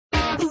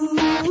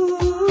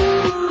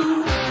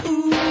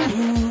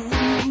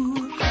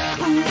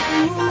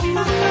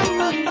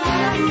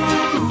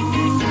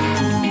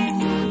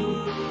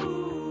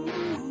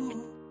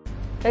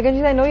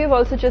Gaganjeet, I know you've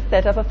also just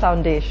set up a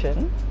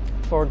foundation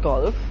for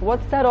golf.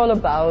 What's that all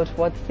about?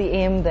 What's the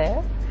aim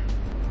there?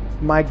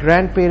 My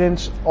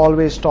grandparents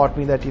always taught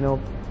me that, no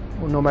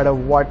matter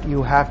what,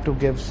 you have to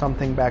give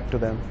something back to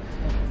them.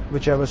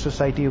 Whichever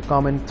society you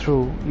come in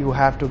through, you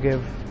have to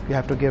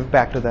give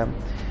back to them.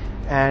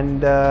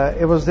 And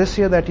it was this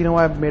year that,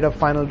 I've made a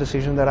final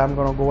decision that I'm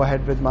going to go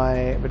ahead with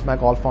my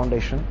golf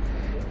foundation.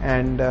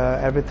 And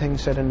everything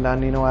said and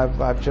done,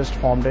 I've just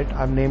formed it.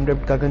 I've named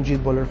it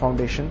Gaganjeet Bhullar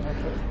Foundation.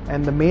 Okay.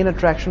 And the main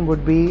attraction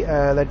would be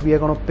that we are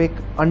going to pick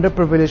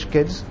underprivileged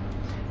kids.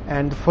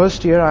 And the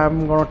first year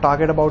I'm going to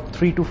target about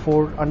 3 to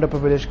 4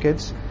 underprivileged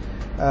kids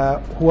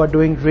who are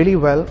doing really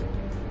well,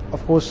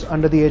 of course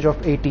under the age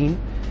of 18.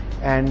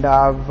 And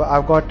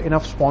I've got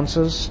enough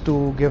sponsors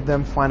to give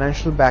them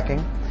financial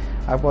backing.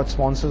 I've got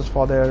sponsors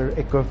for their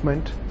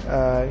equipment,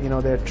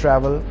 their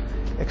travel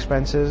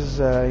expenses,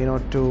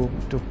 to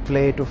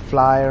play, to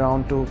fly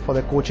around, for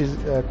the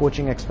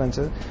coaching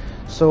expenses.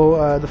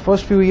 So the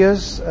first few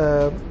years,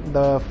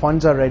 the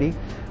funds are ready.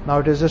 Now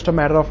it is just a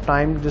matter of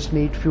time. Just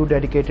need few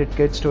dedicated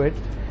kids to it,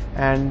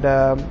 and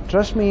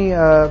trust me,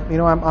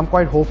 I'm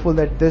quite hopeful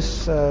that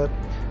this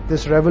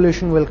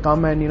revolution will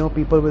come, and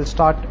people will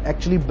start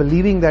actually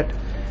believing that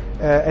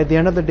at the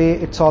end of the day,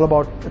 it's all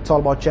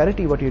about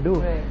charity, what you do.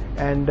 Right.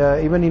 And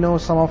even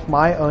some of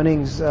my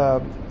earnings,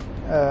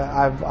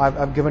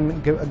 I've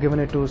given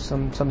it to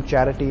some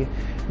charity,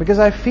 because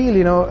I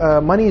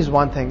feel money is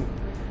one thing,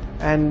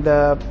 and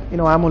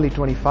I'm only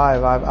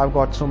 25. I've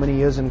got so many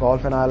years in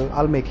golf, and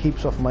I'll make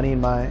heaps of money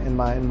in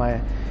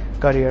my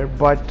career.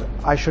 But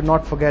I should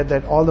not forget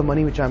that all the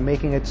money which I'm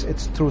making,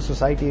 it's through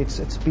society.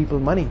 It's people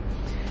money,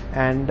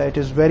 and it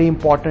is very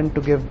important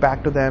to give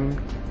back to them,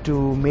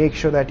 to make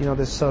sure that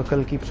this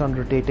circle keeps on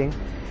rotating,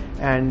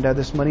 and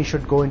this money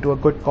should go into a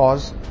good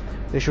cause.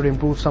 They should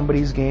improve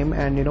somebody's game,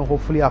 and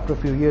hopefully after a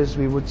few years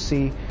we would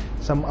see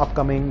some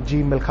upcoming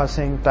G. Milkha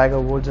Singh, Tiger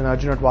Woods and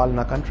Arjun Atwal in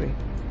our country.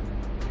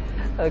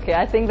 Okay,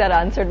 I think that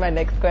answered my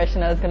next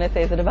question. I was going to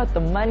say, is it about the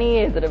money?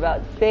 Is it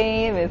about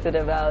fame? Is it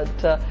about,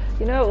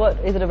 what?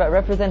 Is it about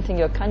representing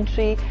your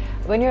country?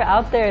 When you're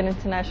out there in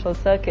international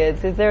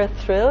circuits, is there a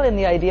thrill in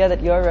the idea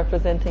that you're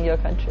representing your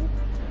country?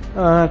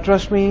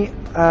 Trust me,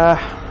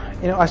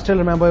 I still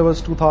remember it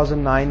was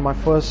 2009, my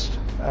first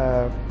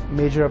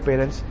major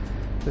appearance.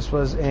 This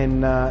was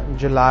in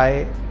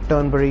July,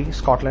 Turnberry,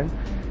 Scotland,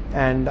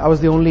 and I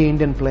was the only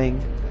Indian playing.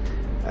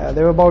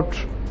 There were about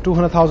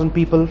 200,000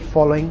 people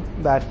following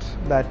that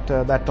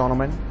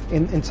tournament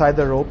inside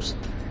the ropes,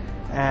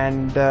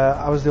 and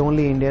I was the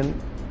only Indian.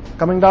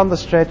 Coming down the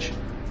stretch,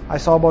 I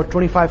saw about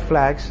 25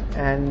 flags,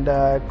 and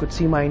could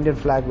see my Indian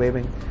flag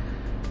waving.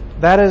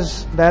 That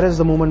is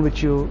the moment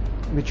which you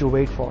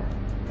wait for,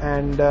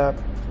 and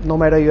no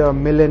matter you're a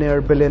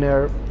millionaire,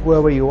 billionaire,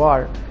 whoever you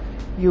are,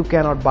 you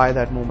cannot buy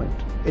that moment.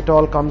 It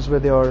all comes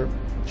with your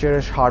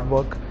cherished hard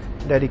work,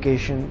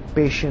 dedication,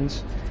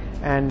 patience,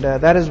 and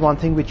that is one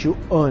thing which you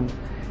earn.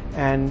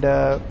 And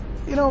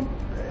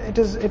it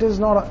is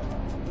not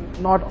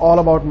all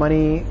about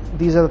money.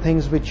 These are the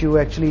things which you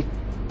actually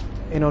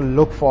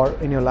look for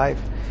in your life.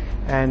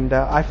 And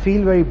I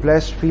feel very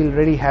blessed, feel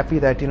really happy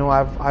that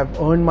I've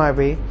earned my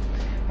way.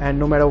 And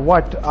no matter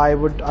what, I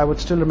would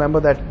still remember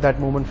that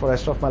moment for the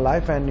rest of my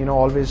life, and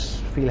always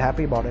feel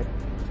happy about it.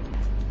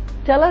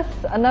 Tell us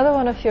another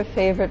one of your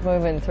favorite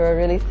moments, or a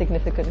really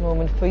significant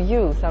moment for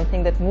you,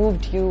 something that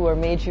moved you or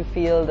made you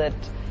feel that,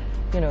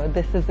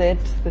 this is it,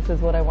 this is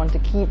what I want to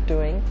keep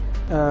doing.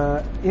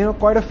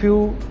 Quite a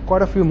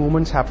few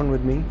moments happened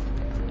with me.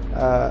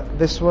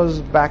 This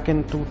was back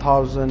in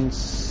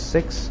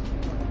 2006.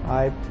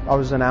 I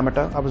was an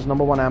amateur. I was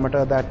 #1 amateur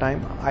at that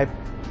time. I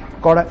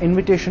got an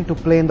invitation to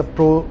play in the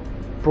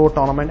pro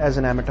tournament as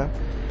an amateur,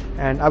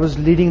 and I was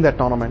leading that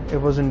tournament.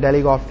 It was in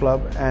Delhi Golf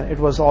Club, and it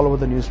was all over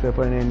the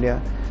newspaper in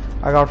India.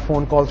 I got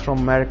phone calls from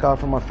America,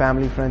 from my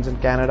family, friends in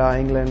Canada,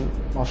 England,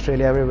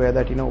 Australia, everywhere,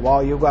 that wow,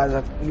 you guys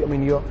are,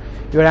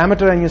 you're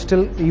amateur,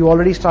 and you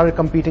already started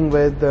competing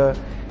with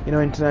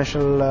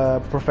international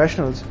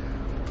professionals.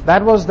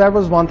 That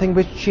was one thing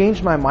which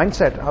changed my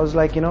mindset. I was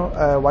like,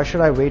 why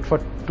should I wait for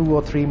 2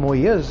 or 3 more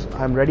years?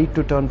 I'm ready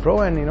to turn pro,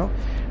 and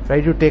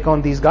ready to take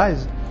on these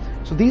guys.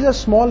 So these are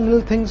small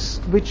little things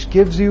which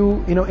gives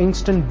you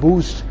instant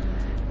boost.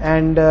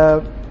 And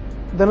the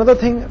another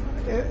thing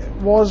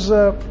was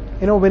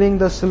winning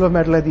the silver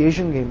medal at the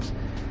Asian Games.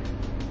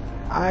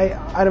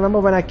 I remember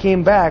when I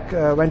came back,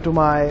 went to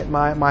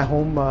my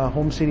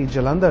home city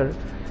Jalandhar,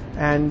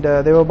 and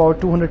there were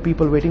about 200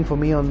 people waiting for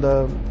me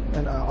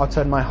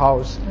outside my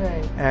house.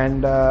 Right.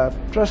 And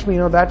trust me,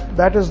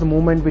 that is the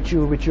moment which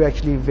you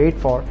actually wait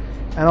for.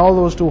 And all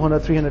those 200,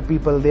 300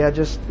 people, they are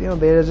just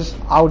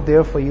out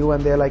there for you,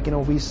 and they're like,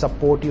 we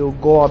support you.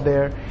 Go out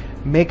there,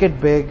 make it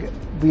big.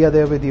 We are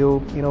there with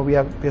you. We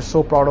are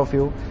so proud of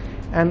you,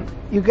 and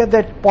you get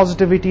that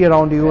positivity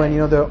around you,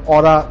 and the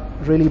aura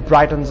really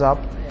brightens up.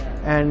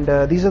 And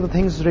these are the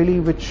things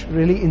which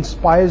really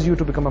inspires you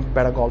to become a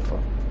better golfer.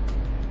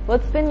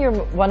 What's been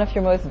one of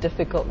your most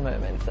difficult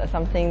moments?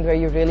 Something where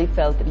you really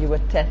felt that you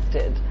were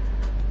tested?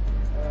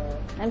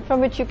 And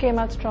from which you came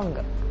out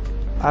stronger?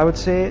 I would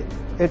say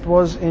it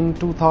was in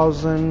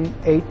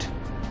 2008,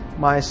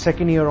 my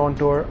second year on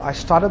tour. I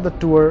started the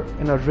tour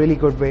in a really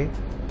good way.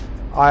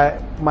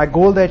 My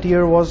goal that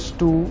year was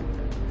to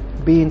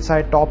be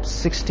inside top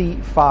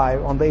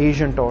 65 on the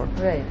Asian tour.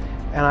 Right.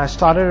 And I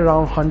started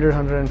around 100,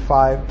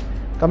 105.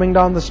 Coming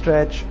down the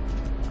stretch,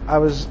 I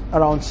was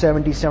around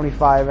 70,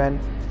 75, and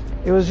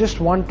it was just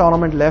one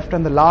tournament left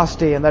and the last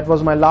day, and that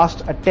was my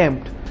last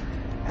attempt.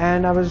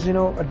 And I was,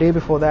 a day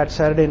before that,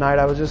 Saturday night,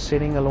 I was just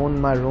sitting alone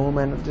in my room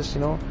and just,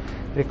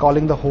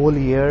 recalling the whole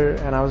year.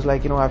 And I was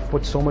like, I've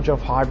put so much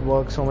of hard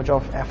work, so much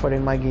of effort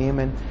in my game,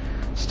 and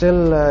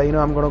still,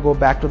 I'm going to go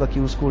back to the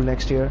Q school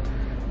next year.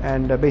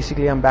 And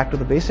basically, I'm back to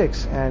the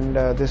basics. And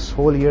this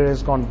whole year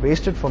has gone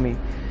wasted for me.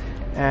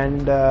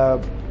 And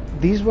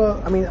these were,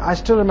 I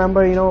still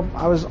remember,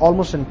 I was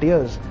almost in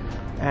tears.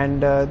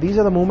 And these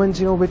are the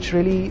moments, which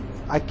really,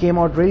 I came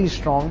out really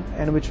strong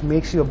and which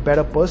makes you a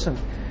better person.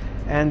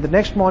 And the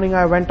next morning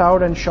I went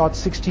out and shot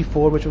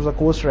 64, which was a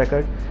course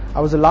record.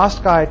 I was the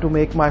last guy to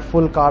make my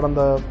full card on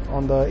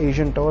the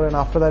Asian tour, and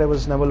after that it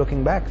was never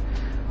looking back.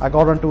 I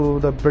got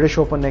onto the British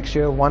Open next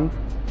year, won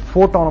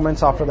 4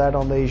 tournaments after that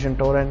on the Asian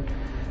tour, and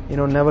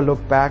never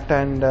looked back.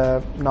 And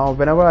now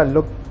whenever I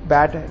look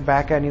back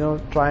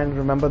and try and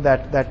remember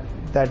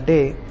that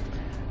day,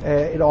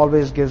 it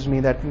always gives me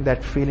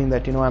that feeling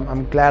that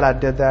I'm glad I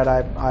did that.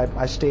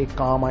 I stay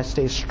calm, I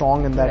stay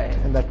strong in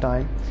that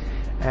time.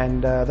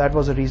 And that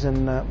was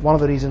one of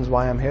the reasons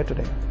why I'm here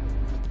today.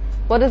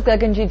 What does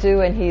Gaganjeet do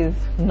when he's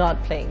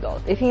not playing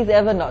golf? If he's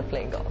ever not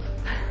playing golf?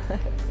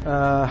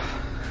 I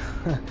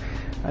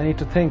need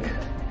to think.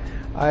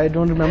 I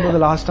don't remember the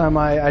last time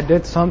I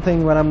did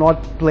something when I'm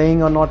not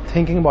playing or not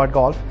thinking about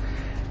golf.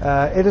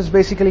 It is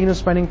basically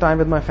spending time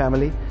with my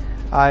family.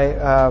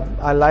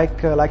 I like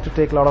to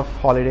take a lot of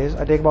holidays.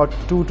 I take about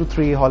 2 to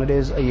 3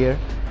 holidays a year,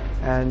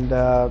 and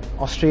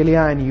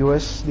Australia and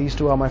US, these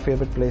two are my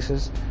favorite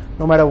places.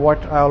 No matter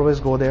what, I always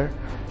go there.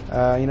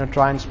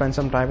 Try and spend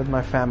some time with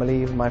my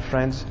family, with my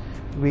friends.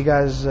 We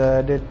guys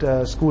did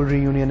a school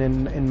reunion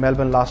in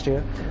Melbourne last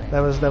year.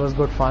 That was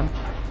good fun.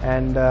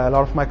 And a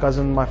lot of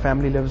my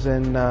family lives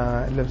in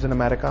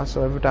America.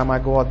 So every time I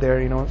go out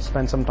there,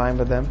 spend some time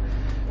with them.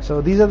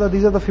 So these are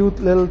the few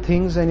little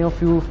things and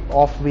few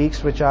off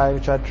weeks which I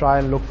try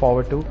and look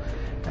forward to,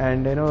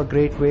 and a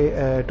great way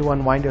to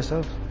unwind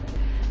yourself.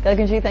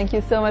 Gaganjeet, thank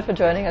you so much for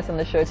joining us on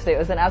the show today. It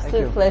was an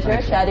absolute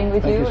pleasure chatting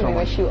with you, and we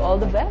wish you all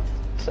the best.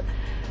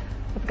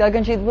 It's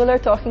Gaganjeet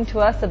Bhullar talking to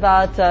us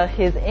about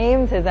his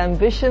aims, his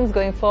ambitions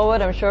going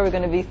forward. I'm sure we're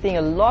going to be seeing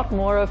a lot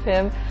more of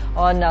him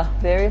on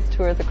various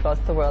tours across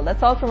the world.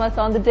 That's all from us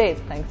on The Date.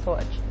 Thanks for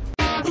watching.